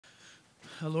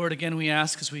Lord, again we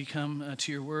ask as we come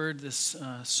to your word, this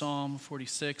Psalm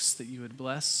 46, that you would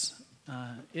bless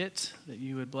that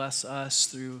you would bless us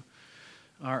through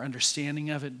our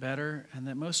understanding of it better, and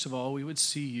that most of all we would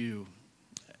see you,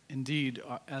 indeed,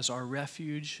 as our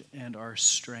refuge and our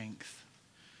strength,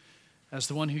 as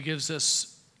the one who gives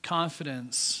us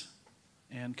confidence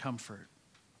and comfort.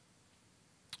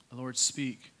 Lord,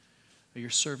 speak. Your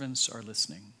servants are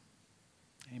listening.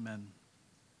 Amen.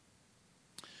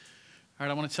 All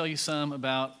right, I want to tell you some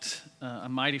about A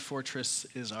Mighty Fortress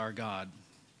is Our God.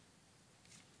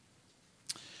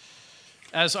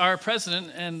 As our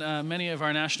president and many of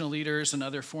our national leaders and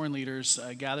other foreign leaders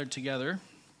gathered together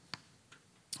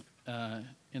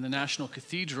in the National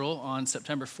Cathedral on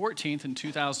September 14th in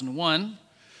 2001,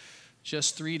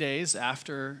 just 3 days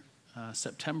after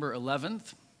September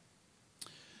 11th,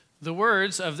 the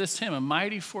words of this hymn, "A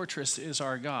Mighty Fortress is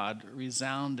Our God,"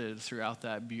 resounded throughout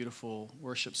that beautiful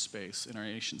worship space in our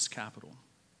nation's capital.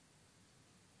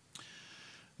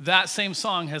 That same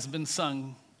song has been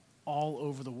sung all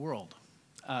over the world.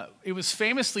 It was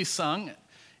famously sung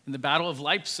in the Battle of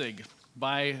Leipzig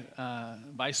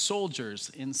by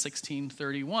soldiers in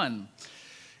 1631.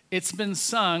 It's been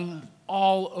sung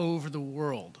all over the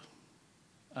world.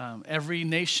 Every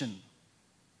nation,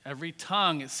 every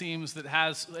tongue, it seems, that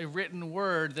has a written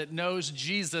word that knows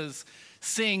Jesus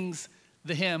sings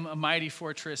the hymn, "A Mighty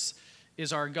Fortress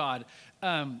is Our God."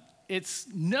 It's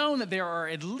known that there are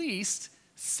at least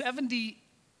 70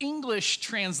 English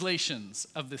translations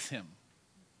of this hymn.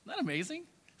 Isn't that amazing?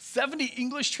 70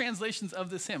 English translations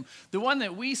of this hymn. The one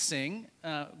that we sing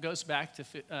goes back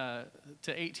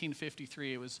to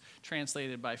 1853. It was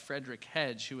translated by Frederick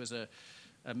Hedge, who was a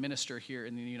minister here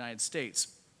in the United States.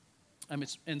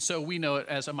 And so we know it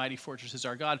as "A Mighty Fortress is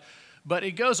Our God." But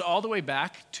it goes all the way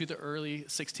back to the early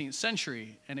 16th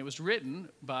century, and it was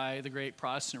written by the great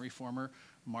Protestant reformer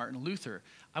Martin Luther.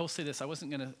 I will say this, I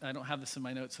don't have this in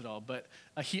my notes at all, but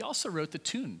he also wrote the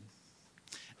tune.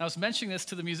 I was mentioning this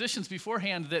to the musicians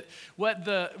beforehand, that what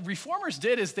the reformers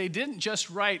did is they didn't just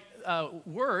write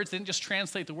words, they didn't just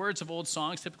translate the words of old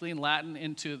songs, typically in Latin,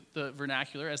 into the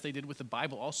vernacular, as they did with the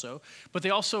Bible also, but they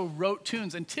also wrote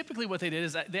tunes. And typically what they did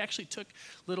is they actually took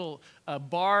little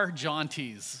bar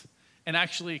jaunties and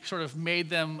actually sort of made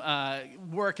them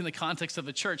work in the context of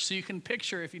the church. So you can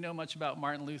picture, if you know much about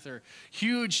Martin Luther,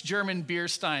 huge German beer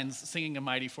steins singing "A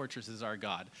Mighty Fortress is Our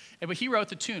God." But he wrote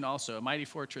the tune also, "A Mighty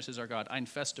Fortress is Our God." Ein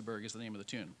Festeberg is the name of the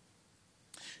tune.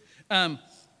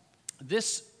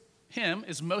 This hymn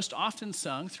is most often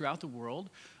sung throughout the world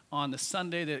on the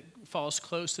Sunday that falls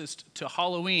closest to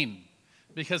Halloween,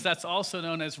 because that's also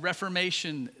known as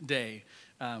Reformation Day.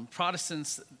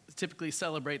 Protestants typically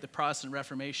celebrate the Protestant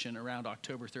Reformation around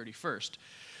October 31st.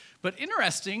 But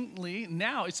interestingly,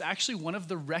 now it's actually one of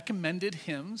the recommended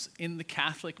hymns in the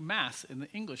Catholic Mass in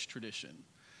the English tradition.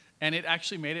 And it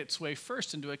actually made its way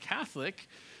first into a Catholic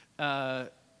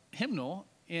hymnal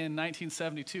in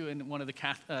 1972 in one of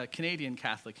the Canadian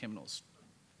Catholic hymnals.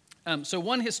 So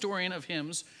one historian of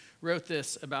hymns wrote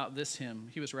this about this hymn.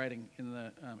 He was writing in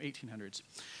the 1800s.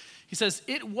 He says,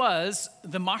 "It was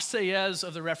the Marseillaise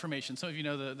of the Reformation." Some of you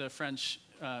know the French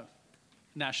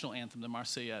national anthem, the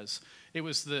Marseillaise. It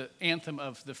was the anthem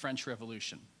of the French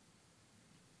Revolution,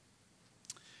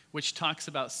 which talks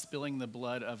about spilling the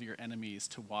blood of your enemies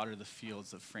to water the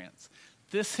fields of France.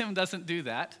 This hymn doesn't do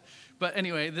that, but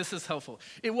anyway, this is helpful.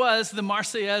 It was the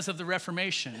Marseillaise of the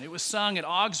Reformation. It was sung at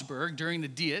Augsburg during the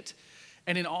Diet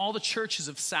and in all the churches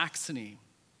of Saxony.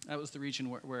 That was the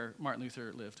region where Martin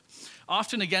Luther lived.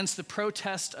 Often against the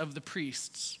protest of the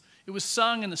priests. It was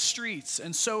sung in the streets,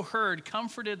 and so heard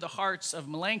comforted the hearts of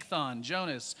Melanchthon,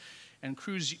 Jonas, and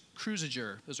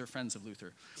Cruciger, those are friends of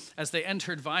Luther, as they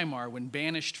entered Weimar when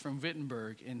banished from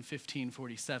Wittenberg in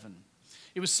 1547.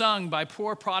 It was sung by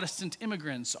poor Protestant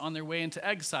immigrants on their way into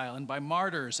exile and by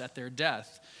martyrs at their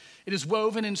death. It is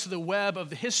woven into the web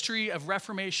of the history of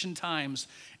Reformation times,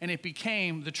 and it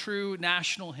became the true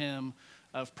national hymn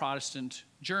of Protestant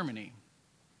Germany.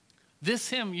 This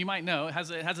hymn, you might know, has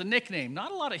a nickname.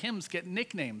 Not a lot of hymns get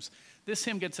nicknames. This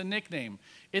hymn gets a nickname.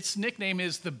 Its nickname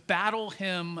is the Battle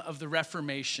Hymn of the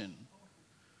Reformation,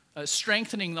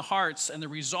 strengthening the hearts and the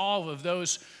resolve of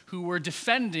those who were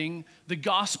defending the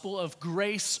gospel of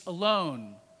grace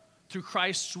alone, through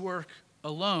Christ's work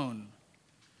alone.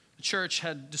 The church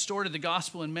had distorted the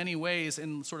gospel in many ways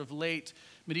in sort of late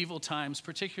medieval times,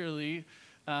 particularly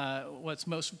what's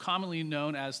most commonly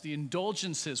known as the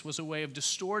indulgences was a way of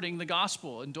distorting the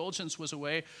gospel. Indulgence was a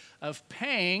way of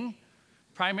paying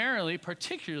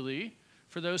particularly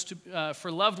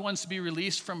for loved ones to be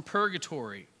released from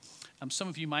purgatory. Some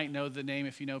of you might know the name,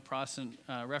 if you know Protestant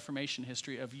Reformation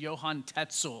history, of Johann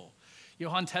Tetzel.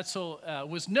 Johann Tetzel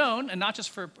was known, and not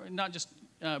just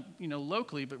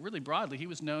locally, but really broadly, he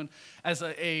was known as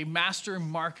a master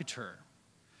marketer.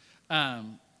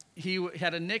 He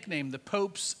had a nickname, the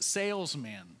Pope's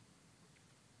salesman.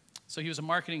 So he was a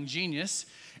marketing genius.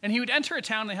 And he would enter a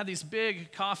town, they had these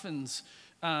big coffins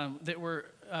that were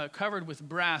covered with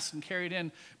brass and carried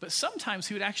in. But sometimes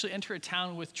he would actually enter a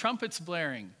town with trumpets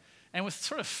blaring and with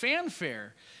sort of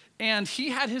fanfare. And he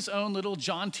had his own little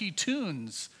jaunty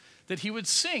tunes that he would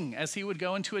sing as he would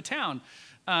go into a town.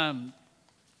 And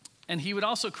he would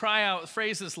also cry out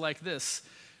phrases like this: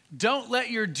 "Don't let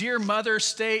your dear mother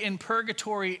stay in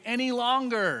purgatory any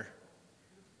longer."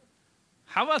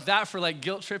 How about that for like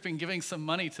guilt tripping, giving some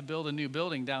money to build a new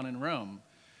building down in Rome?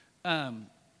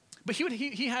 But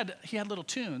he had little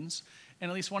tunes,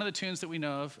 and at least one of the tunes that we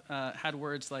know of had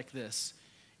words like this: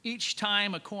 "Each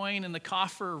time a coin in the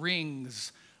coffer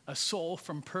rings, a soul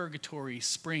from purgatory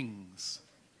springs."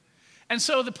 And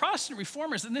so the Protestant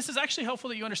reformers, and this is actually helpful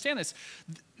that you understand this,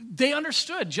 they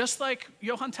understood, just like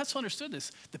Johann Tetzel understood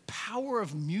this, the power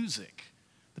of music,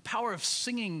 the power of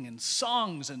singing and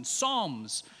songs and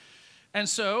psalms. And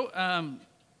so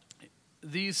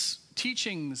these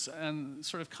teachings and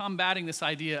sort of combating this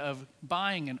idea of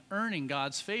buying and earning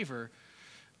God's favor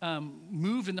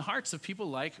moved in the hearts of people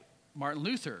like Martin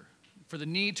Luther for the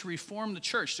need to reform the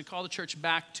church, to call the church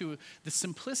back to the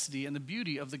simplicity and the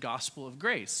beauty of the gospel of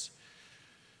grace.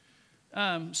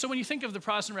 So when you think of the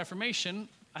Protestant Reformation,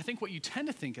 I think what you tend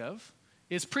to think of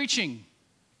is preaching,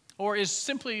 or is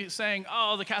simply saying,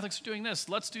 oh, the Catholics are doing this,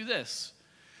 let's do this.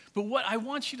 But what I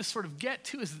want you to sort of get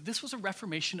to is that this was a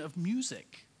reformation of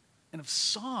music and of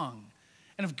song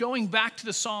and of going back to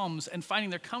the Psalms and finding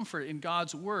their comfort in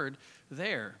God's word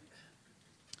there.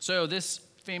 So this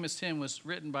famous hymn was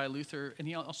written by Luther, and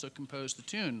he also composed the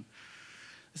tune.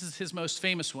 This is his most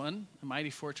famous one, "A Mighty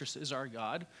Fortress is Our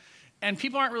God." And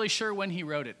people aren't really sure when he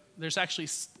wrote it. There's actually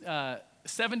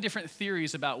 7 different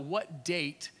theories about what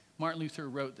date Martin Luther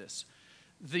wrote this.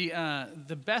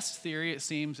 The best theory, it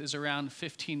seems, is around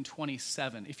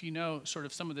 1527. If you know sort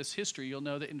of some of this history, you'll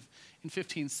know that in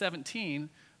 1517,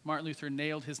 Martin Luther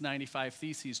nailed his 95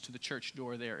 Theses to the church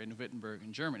door there in Wittenberg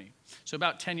in Germany. So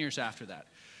about 10 years after that.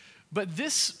 But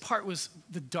this part was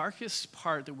the darkest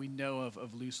part that we know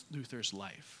of Luther's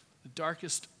life, the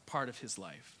darkest part of his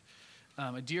life.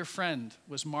 A dear friend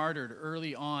was martyred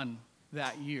early on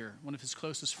that year. One of his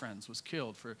closest friends was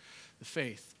killed for the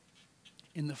faith.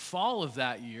 In the fall of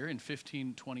that year, in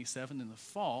 1527, in the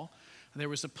fall, there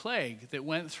was a plague that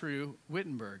went through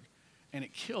Wittenberg, and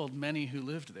it killed many who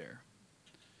lived there.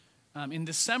 In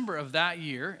December of that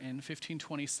year, in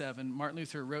 1527, Martin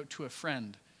Luther wrote to a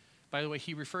friend. By the way,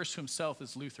 he refers to himself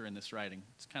as Luther in this writing.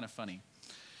 It's kind of funny.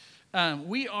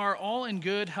 "We are all in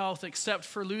good health except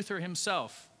for Luther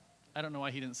himself." I don't know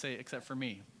why he didn't say except for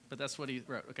me, but that's what he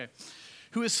wrote, okay.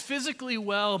 "Who is physically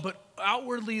well, but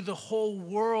outwardly the whole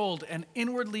world and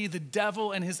inwardly the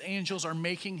devil and his angels are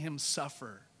making him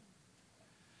suffer."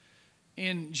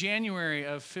 In January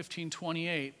of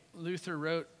 1528, Luther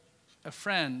wrote a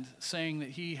friend saying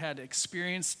that he had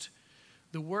experienced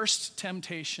the worst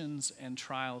temptations and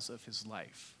trials of his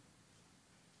life.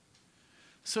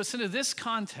 So it's into this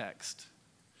context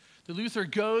that Luther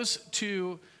goes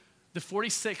to the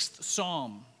 46th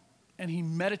Psalm, and he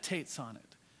meditates on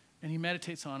it. And he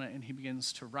meditates on it, and he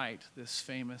begins to write this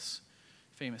famous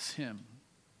hymn.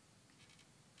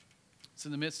 It's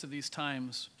in the midst of these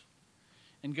times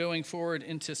and going forward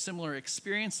into similar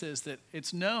experiences that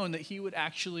it's known that he would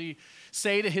actually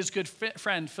say to his good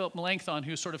friend, Philip Melanchthon,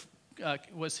 who sort of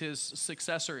was his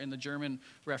successor in the German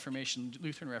Reformation,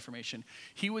 Lutheran Reformation.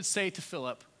 He would say to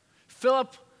Philip,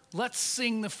 "Philip, let's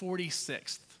sing the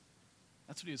 46th.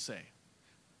 That's what he would say.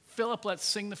 "Philip, let's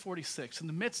sing the 46th. In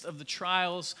the midst of the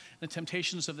trials and the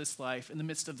temptations of this life, in the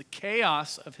midst of the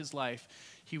chaos of his life,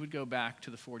 he would go back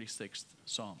to the 46th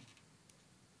Psalm.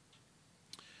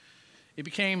 It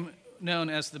became known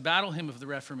as the battle hymn of the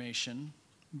Reformation,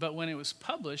 but when it was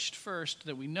published first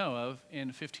that we know of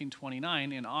in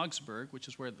 1529 in Augsburg, which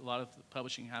is where a lot of the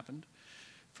publishing happened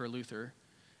for Luther,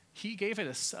 he gave it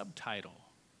a subtitle.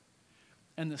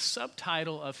 And the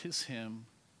subtitle of his hymn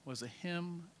was a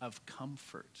hymn of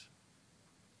comfort.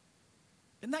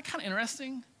 Isn't that kind of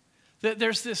interesting? That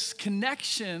there's this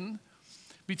connection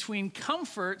between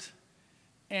comfort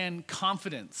and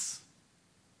confidence.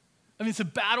 I mean, it's a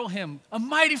battle hymn. "A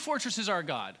mighty fortress is our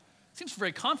God." Seems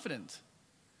very confident.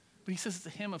 But he says it's a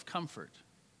hymn of comfort.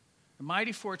 "A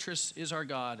mighty fortress is our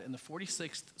God." And the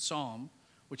 46th Psalm,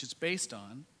 which it's based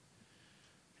on,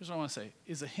 here's what I want to say,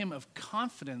 is a hymn of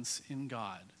confidence in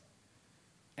God.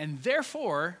 and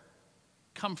therefore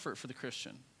comfort for the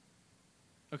Christian.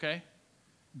 Okay?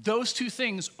 Those two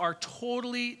things are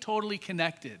totally, totally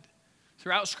connected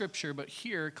throughout Scripture, but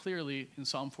here clearly in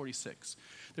Psalm 46.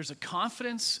 There's a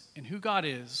confidence in who God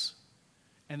is,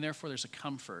 and therefore there's a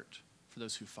comfort for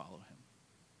those who follow him.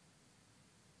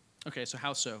 Okay, so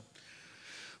how so?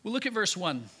 We'll look at verse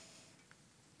 1.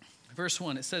 Verse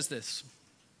 1, it says this: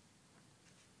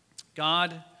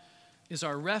 God is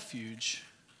our refuge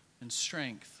and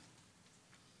strength,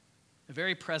 a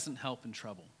very present help in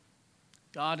trouble.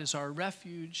 God is our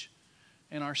refuge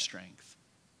and our strength,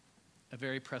 a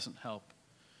very present help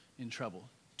in trouble.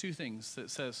 Two things that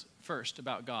it says first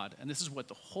about God, and this is what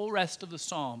the whole rest of the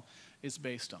psalm is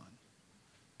based on.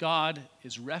 God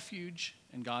is refuge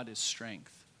and God is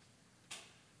strength.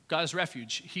 God is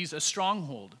refuge. He's a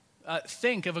stronghold.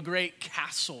 Think of a great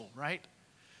castle, right?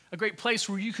 A great place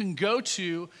where you can go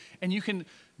to and you can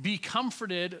be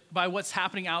comforted by what's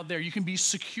happening out there. You can be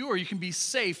secure. You can be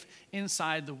safe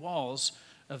inside the walls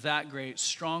of that great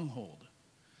stronghold.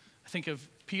 I think of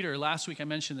Peter. Last week I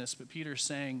mentioned this, but Peter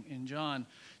saying in John,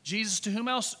 Jesus, to whom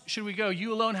else should we go?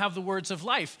 You alone have the words of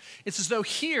life. It's as though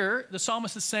here the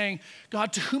psalmist is saying,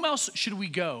 God, to whom else should we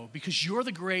go? Because you're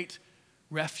the great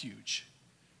refuge.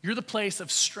 You're the place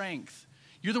of strength.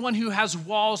 You're the one who has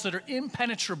walls that are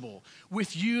impenetrable.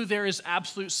 With you, there is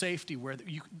absolute safety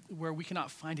where we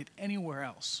cannot find it anywhere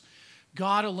else.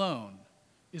 God alone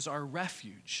is our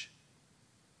refuge.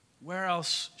 Where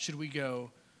else should we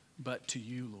go but to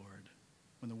you, Lord?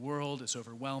 When the world is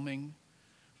overwhelming,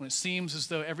 when it seems as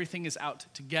though everything is out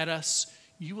to get us,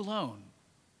 you alone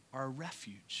are a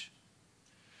refuge.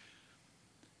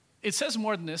 It says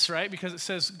more than this, right? Because it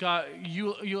says, God,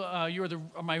 you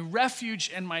are my refuge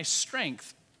and my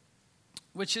strength,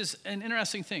 which is an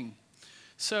interesting thing.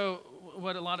 So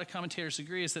what a lot of commentators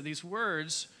agree is that these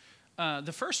words,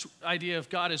 the first idea of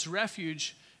God as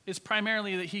refuge is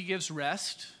primarily that he gives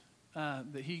rest,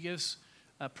 that he gives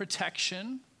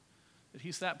protection, that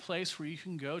he's that place where you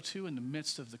can go to in the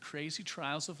midst of the crazy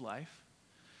trials of life.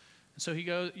 And so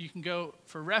you can go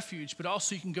for refuge, but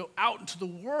also you can go out into the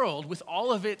world with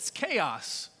all of its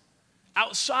chaos,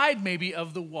 outside maybe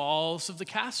of the walls of the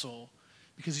castle,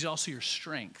 because he's also your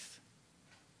strength.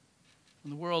 When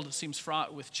the world seems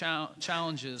fraught with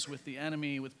challenges, with the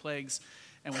enemy, with plagues,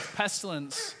 and with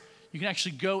pestilence, you can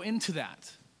actually go into that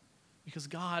because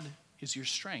God is your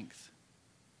strength.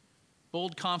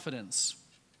 Bold confidence,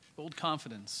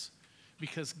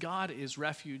 because God is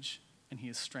refuge and he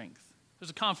is strength. There's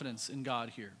a confidence in God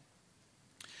here.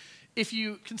 If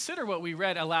you consider what we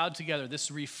read aloud together,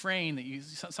 this refrain that you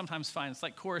sometimes find, it's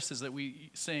like choruses that we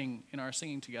sing in our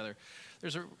singing together.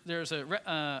 There's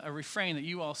a refrain that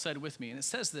you all said with me, and it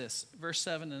says this, verse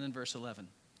 7 and then verse 11.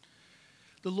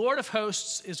 The Lord of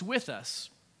hosts is with us.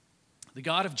 The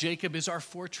God of Jacob is our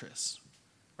fortress.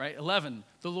 Right? 11,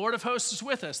 the Lord of hosts is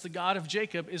with us. The God of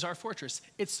Jacob is our fortress.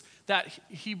 It's that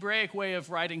Hebraic way of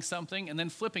writing something and then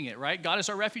flipping it, right? God is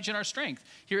our refuge and our strength.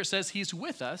 Here it says he's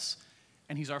with us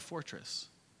and he's our fortress.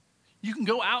 You can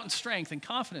go out in strength and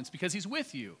confidence because he's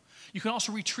with you. You can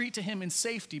also retreat to him in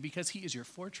safety because he is your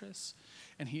fortress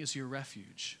and he is your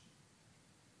refuge.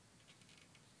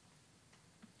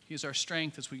 He is our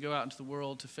strength as we go out into the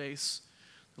world to face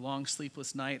the long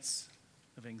sleepless nights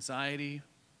of anxiety,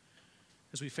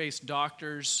 as we face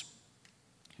doctors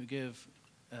who give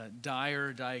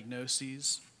dire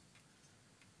diagnoses,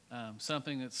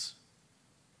 something that's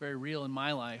very real in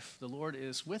my life. The Lord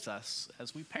is with us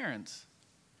as we parent,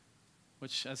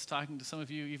 which, as talking to some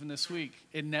of you even this week,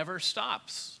 it never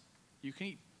stops. You can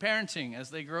keep parenting as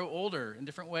they grow older in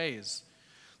different ways.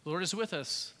 The Lord is with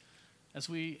us as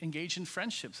we engage in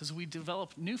friendships, as we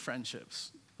develop new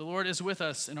friendships. The Lord is with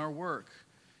us in our work,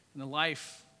 in the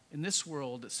life in this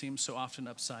world that seems so often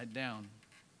upside down.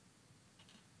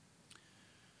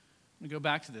 I'm going to go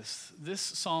back to this. This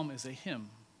psalm is a hymn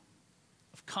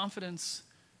of confidence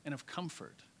and of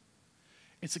comfort.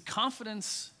 It's a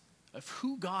confidence of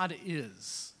who God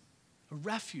is, a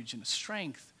refuge and a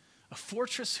strength, a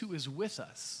fortress who is with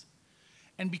us.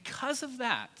 And because of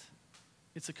that,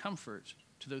 it's a comfort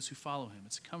to those who follow him.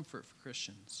 It's a comfort for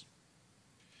Christians.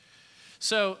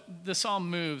 So the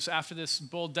psalm moves after this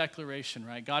bold declaration,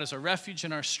 right? God is our refuge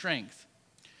and our strength.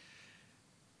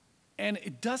 And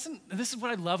this is what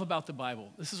I love about the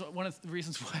Bible. This is one of the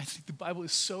reasons why I think the Bible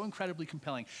is so incredibly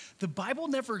compelling. The Bible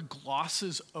never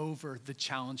glosses over the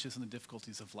challenges and the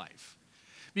difficulties of life.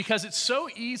 Because it's so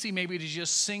easy maybe to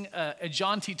just sing a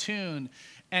jaunty tune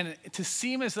and to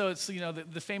seem as though it's,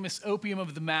 the famous opium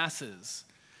of the masses.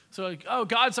 So,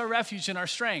 God's our refuge and our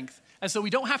strength. as though we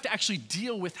don't have to actually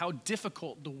deal with how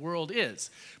difficult the world is.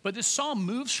 But this psalm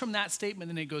moves from that statement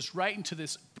and it goes right into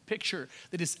this picture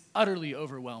that is utterly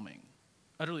overwhelming.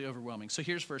 Utterly overwhelming. So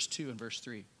here's verse 2 and verse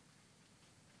 3.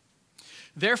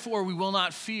 Therefore we will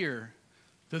not fear,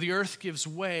 though the earth gives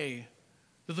way,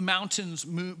 though the mountains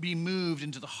be moved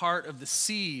into the heart of the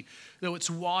sea, though its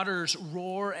waters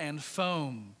roar and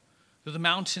foam, though the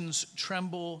mountains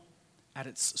tremble at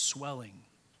its swelling.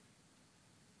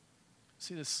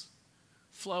 See this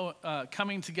flow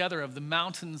coming together of the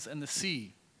mountains and the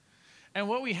sea. And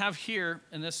what we have here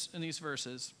in these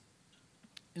verses,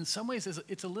 in some ways,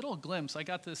 it's a little glimpse. I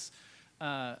got this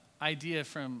idea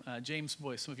from James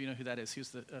Boyce. Some of you know who that is. He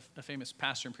was a famous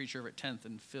pastor and preacher over at 10th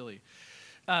in Philly.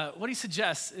 What he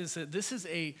suggests is that this is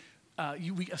a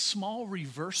small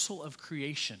reversal of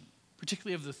creation,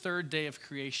 particularly of the third day of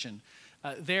creation.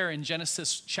 There in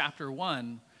Genesis chapter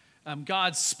 1,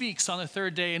 God speaks on the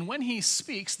third day, and when he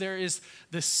speaks, there is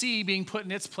the sea being put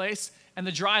in its place and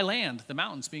the dry land, the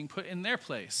mountains, being put in their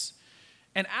place.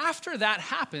 And after that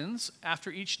happens, after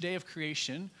each day of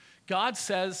creation, God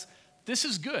says, this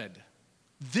is good.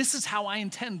 This is how I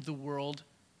intend the world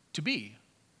to be.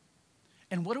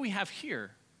 And what do we have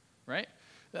here, right?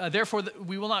 Therefore,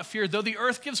 we will not fear, though the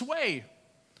earth gives way.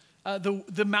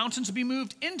 The mountains will be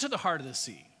moved into the heart of the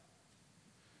sea.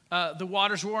 The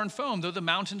waters roar and foam, though the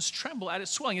mountains tremble at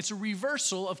its swelling. It's a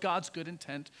reversal of God's good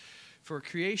intent for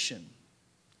creation.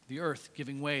 The earth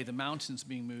giving way, the mountains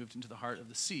being moved into the heart of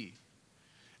the sea.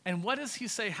 And what does he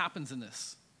say happens in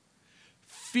this?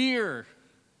 Fear,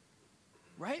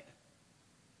 right?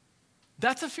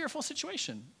 That's a fearful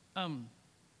situation. Some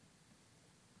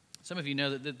of you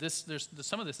know that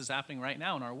some of this is happening right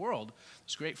now in our world.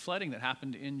 There's great flooding that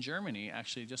happened in Germany,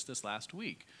 actually, just this last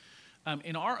week.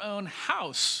 In our own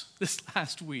house this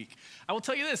last week. I will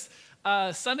tell you this,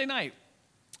 Sunday night,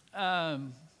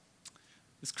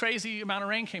 this crazy amount of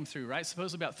rain came through, right?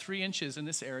 Supposedly about 3 inches in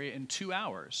this area in 2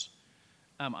 hours.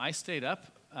 I stayed up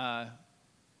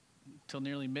till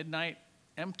nearly midnight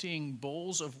emptying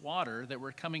bowls of water that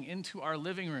were coming into our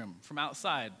living room from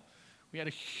outside. We had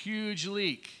a huge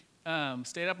leak.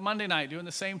 Stayed up Monday night doing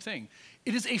the same thing.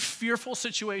 It is a fearful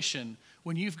situation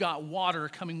when you've got water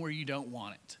coming where you don't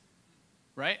want it,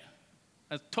 right?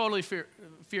 That's totally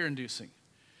fear-inducing.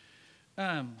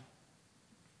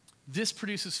 This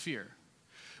produces fear.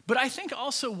 But I think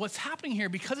also what's happening here,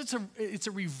 because it's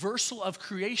a reversal of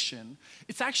creation,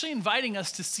 it's actually inviting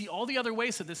us to see all the other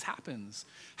ways that this happens.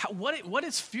 What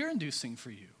is fear-inducing for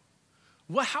you?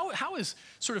 How is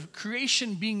sort of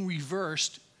creation being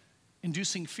reversed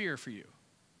inducing fear for you?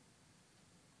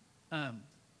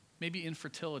 Maybe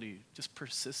infertility, just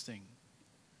persisting.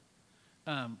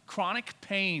 Chronic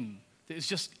pain that is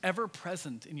just ever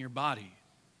present in your body.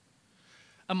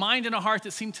 A mind and a heart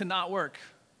that seem to not work.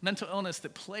 Mental illness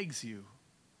that plagues you.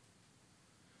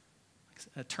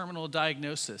 A terminal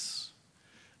diagnosis.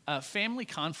 Family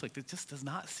conflict that just does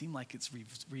not seem like it's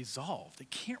resolved. It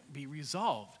can't be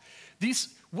resolved. These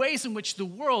ways in which the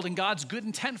world and God's good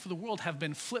intent for the world have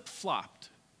been flip-flopped.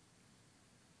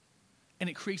 And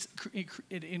it creates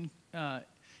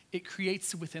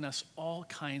within us all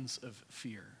kinds of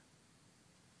fear.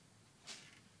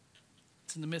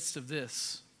 It's in the midst of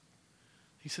this.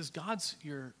 He says, God's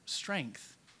your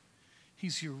strength.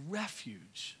 He's your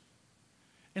refuge.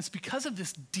 And it's because of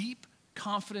this deep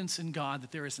confidence in God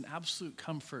that there is an absolute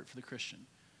comfort for the Christian.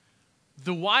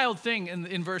 The wild thing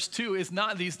in verse 2 is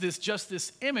not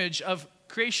this image of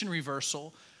creation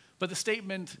reversal, but the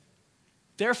statement,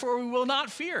 therefore we will not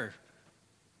fear.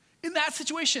 In that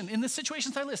situation, in the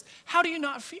situations I list, how do you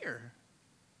not fear?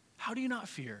 How do you not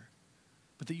fear?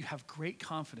 But that you have great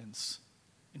confidence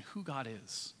in who God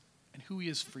is and who he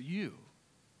is for you,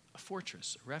 a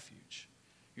fortress, a refuge,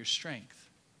 your strength.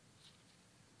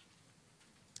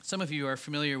 Some of you are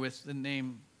familiar with the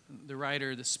name, the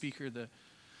writer, the speaker, the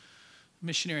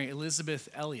missionary Elisabeth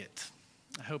Elliot.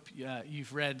 I hope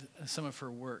you've read some of her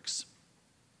works.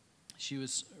 She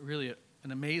was really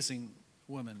an amazing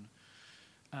woman.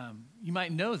 You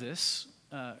might know this.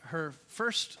 Her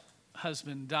first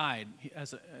husband died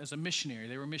as a missionary.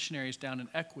 They were missionaries down in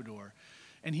Ecuador.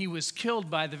 And he was killed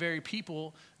by the very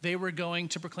people they were going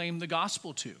to proclaim the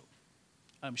gospel to.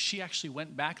 She actually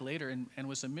went back later and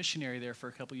was a missionary there for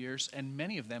a couple years, and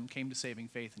many of them came to saving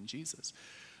faith in Jesus.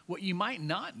 What you might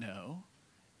not know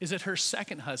is that her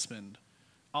second husband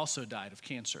also died of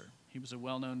cancer. He was a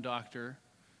well-known doctor.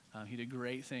 He did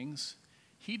great things.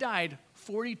 He died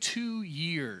 42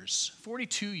 years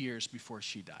before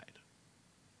she died.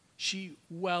 She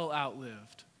well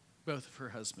outlived both of her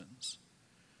husbands.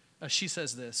 She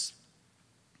says this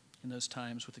in those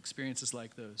times with experiences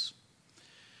like those.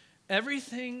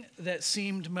 Everything that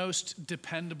seemed most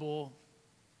dependable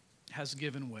has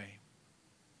given way.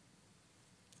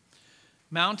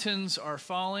 Mountains are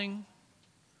falling.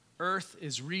 Earth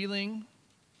is reeling.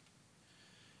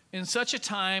 In such a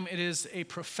time, it is a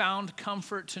profound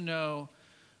comfort to know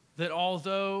that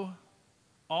although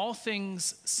all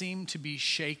things seem to be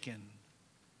shaken,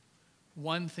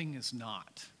 one thing is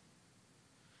not.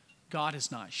 God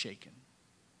is not shaken.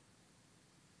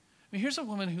 I mean, here's a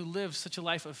woman who lives such a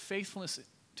life of faithfulness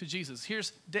to Jesus.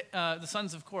 Here's the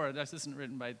sons of Korah. This isn't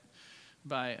written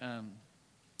by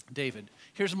David.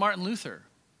 Here's Martin Luther.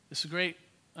 This is a great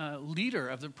leader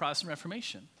of the Protestant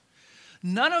Reformation.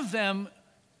 None of them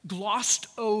glossed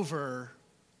over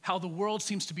how the world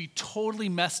seems to be totally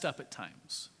messed up at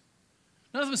times.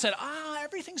 None of them said,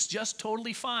 everything's just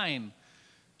totally fine.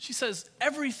 She says,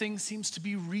 everything seems to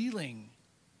be reeling.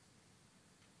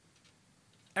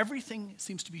 Everything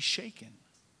seems to be shaken.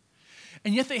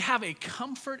 And yet they have a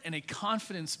comfort and a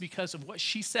confidence because of what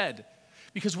she said.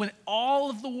 Because when all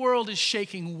of the world is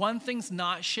shaking, one thing's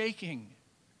not shaking.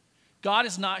 God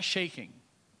is not shaking.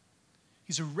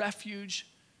 He's a refuge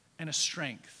and a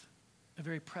strength, a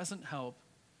very present help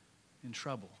in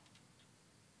trouble.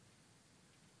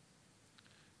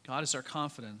 God is our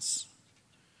confidence.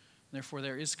 Therefore,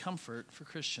 there is comfort for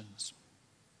Christians.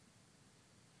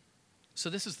 So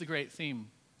this is the great theme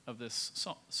of this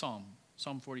psalm,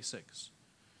 Psalm 46.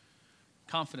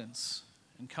 Confidence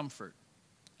and comfort.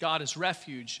 God is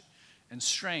refuge and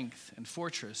strength and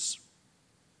fortress.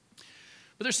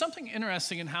 But there's something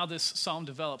interesting in how this psalm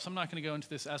develops. I'm not going to go into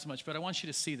this as much, but I want you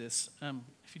to see this.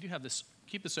 If you do have this,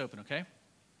 keep this open, okay?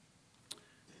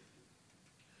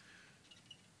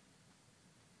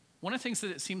 One of the things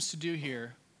that it seems to do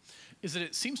here is that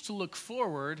it seems to look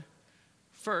forward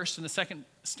first in the second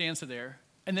stanza there,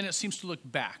 and then it seems to look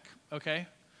back, okay?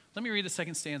 Let me read the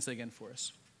second stanza again for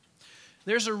us.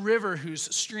 There's a river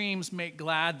whose streams make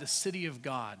glad the city of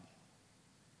God,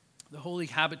 the holy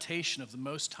habitation of the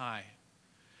Most High.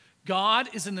 God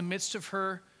is in the midst of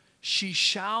her. She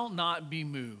shall not be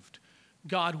moved.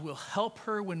 God will help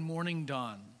her when morning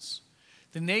dawns.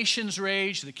 The nations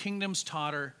rage, the kingdoms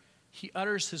totter. He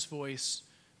utters his voice,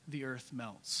 the earth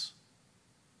melts.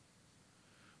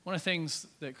 One of the things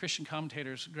that Christian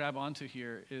commentators grab onto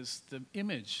here is the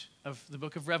image of the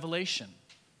book of Revelation.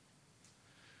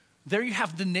 There you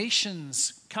have the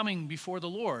nations coming before the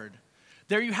Lord.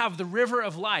 There you have the river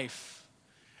of life.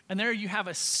 And there you have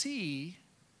a sea.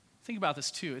 Think about this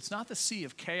too. It's not the sea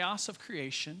of chaos of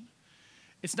creation.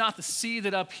 It's not the sea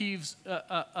that upheaves,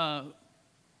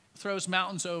 throws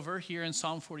mountains over here in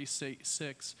Psalm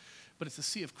 46, but it's the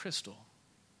sea of crystal.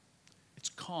 It's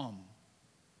calm.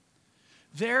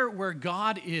 There where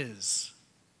God is,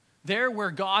 there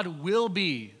where God will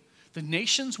be, the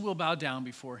nations will bow down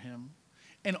before him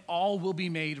and all will be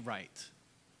made right.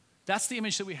 That's the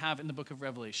image that we have in the book of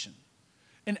Revelation.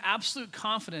 An absolute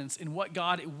confidence in what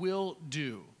God will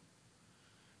do.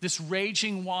 This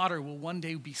raging water will one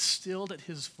day be stilled at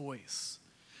his voice.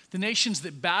 The nations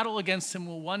that battle against him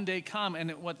will one day come,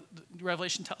 and what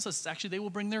Revelation tells us is actually they will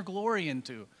bring their glory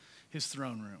into his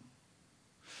throne room.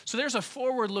 So there's a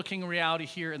forward-looking reality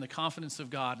here in the confidence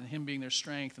of God and him being their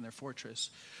strength and their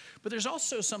fortress. But there's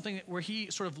also something where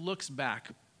he sort of looks back.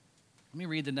 Let me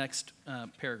read the next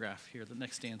paragraph here, the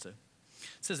next stanza. It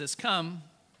says this, "Come,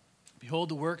 behold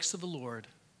the works of the Lord,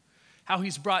 how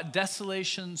he's brought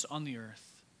desolations on the earth.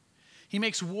 He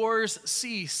makes wars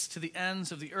cease to the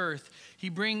ends of the earth. He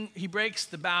breaks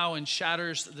the bow and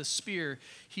shatters the spear.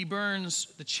 He burns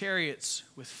the chariots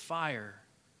with fire.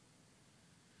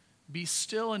 Be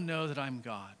still and know that I'm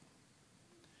God.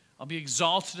 I'll be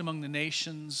exalted among the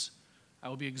nations. I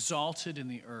will be exalted in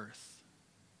the earth."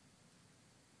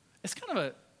 It's kind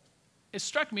of it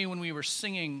struck me when we were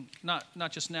singing,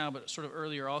 not just now, but sort of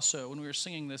earlier also, when we were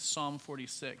singing this Psalm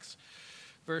 46.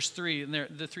 Verse 3, and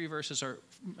the three verses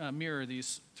mirror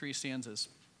these three stanzas.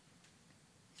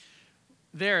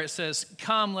 There it says,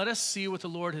 "Come, let us see what the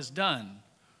Lord has done,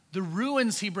 the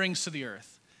ruins he brings to the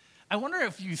earth." I wonder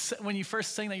if when you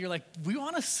first sang that, you're like, we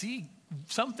want to see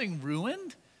something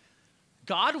ruined?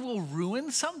 God will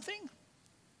ruin something?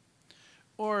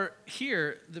 Or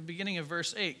here, the beginning of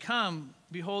verse 8, "Come,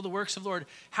 behold the works of the Lord,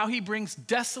 how he brings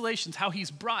desolations, how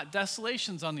he's brought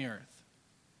desolations on the earth."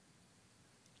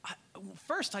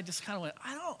 First, I just kind of went,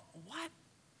 what?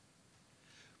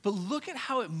 But look at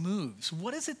how it moves.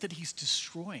 What is it that he's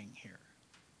destroying here?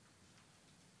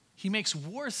 He makes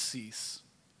wars cease.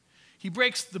 He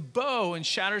breaks the bow and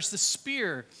shatters the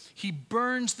spear. He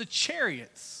burns the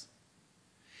chariots.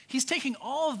 He's taking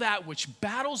all of that which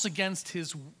battles against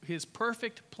his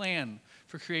perfect plan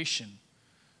for creation,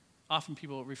 often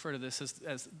people refer to this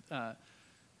as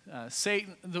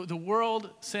Satan, the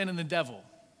world, sin, and the devil.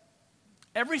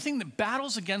 Everything that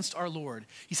battles against our Lord,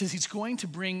 he says he's going to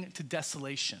bring to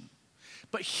desolation.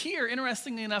 But here,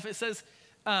 interestingly enough, it says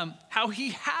how he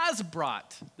has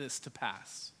brought this to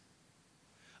pass.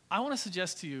 I want to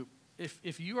suggest to you,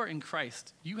 if you are in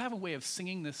Christ, you have a way of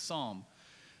singing this psalm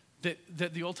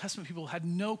that the Old Testament people had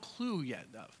no clue yet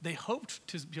of. They hoped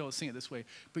to be able to sing it this way,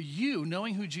 but you,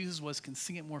 knowing who Jesus was, can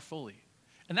sing it more fully.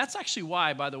 And that's actually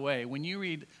why, by the way, when you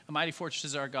read "A Mighty Fortress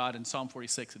is Our God" in Psalm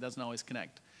 46, it doesn't always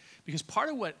connect. Because part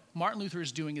of what Martin Luther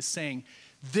is doing is saying,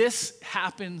 this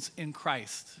happens in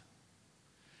Christ.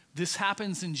 This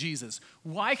happens in Jesus.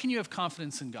 Why can you have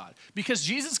confidence in God? Because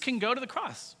Jesus can go to the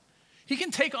cross. He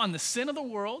can take on the sin of the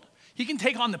world. He can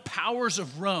take on the powers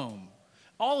of Rome,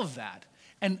 all of that,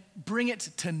 and bring it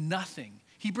to nothing.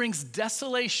 He brings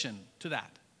desolation to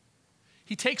that.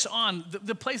 He takes on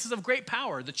the places of great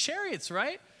power, the chariots,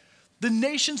 right? The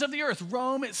nations of the earth,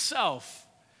 Rome itself.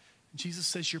 Jesus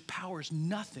says, your power is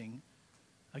nothing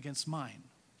against mine.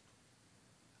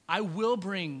 I will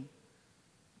be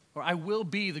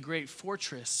the great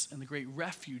fortress and the great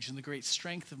refuge and the great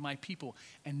strength of my people,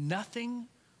 and nothing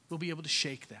will be able to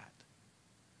shake that.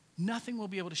 Nothing will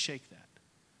be able to shake that.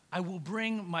 I will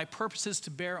bring my purposes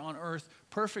to bear on earth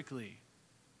perfectly.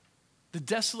 The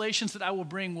desolations that I will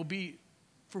bring will be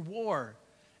for war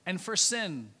and for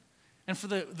sin and for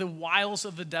the wiles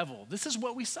of the devil. This is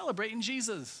what we celebrate in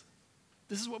Jesus.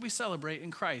 This is what we celebrate in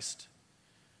Christ.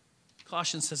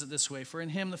 Colossians says it this way, for in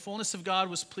him the fullness of God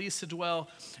was pleased to dwell,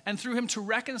 and through him to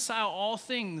reconcile all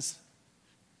things,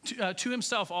 to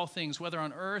himself all things, whether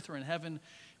on earth or in heaven,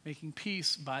 making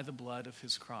peace by the blood of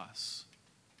his cross.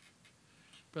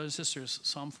 Brothers and sisters,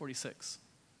 Psalm 46.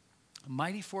 A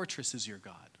mighty fortress is your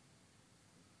God.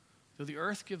 Though the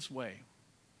earth gives way,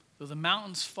 though the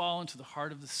mountains fall into the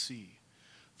heart of the sea,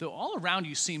 though all around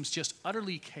you seems just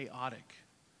utterly chaotic,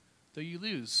 though you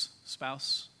lose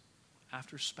spouse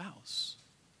after spouse,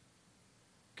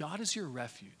 God is your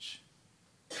refuge.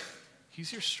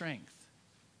 He's your strength.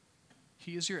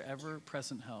 He is your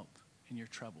ever-present help in your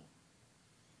trouble.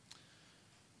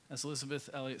 As Elizabeth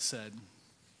Elliot said,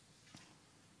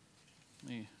 let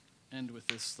me end with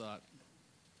this thought.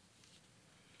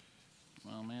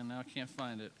 Well, man, now I can't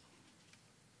find it.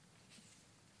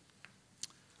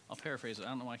 I'll paraphrase it. I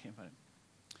don't know why I can't find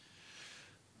it.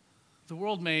 The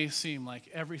world may seem like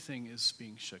everything is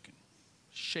being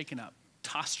shaken up,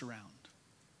 tossed around.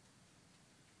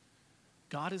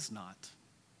 God is not.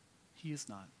 He is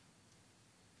not.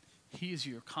 He is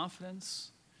your confidence,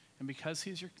 and because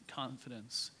he is your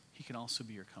confidence, he can also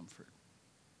be your comfort.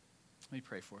 Let me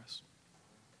pray for us.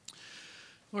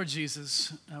 Lord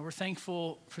Jesus, we're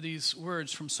thankful for these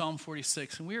words from Psalm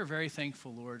 46, and we are very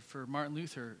thankful, Lord, for Martin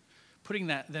Luther putting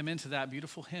them into that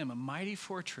beautiful hymn, a mighty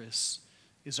fortress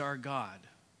is our God,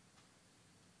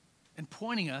 and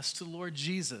pointing us to the Lord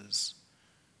Jesus,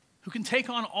 who can take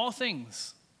on all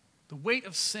things, the weight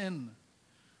of sin,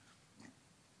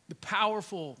 the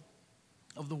powerful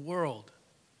of the world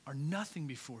are nothing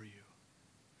before you.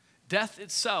 Death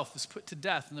itself is put to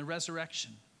death in the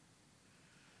resurrection.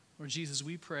 Lord Jesus,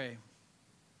 we pray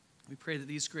that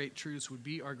these great truths would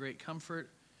be our great comfort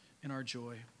and our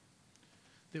joy,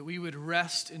 that we would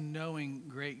rest in knowing,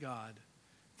 great God,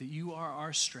 that you are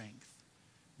our strength,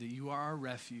 that you are our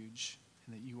refuge,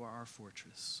 and that you are our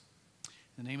fortress.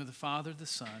 In the name of the Father, the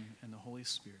Son, and the Holy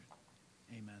Spirit,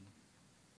 amen.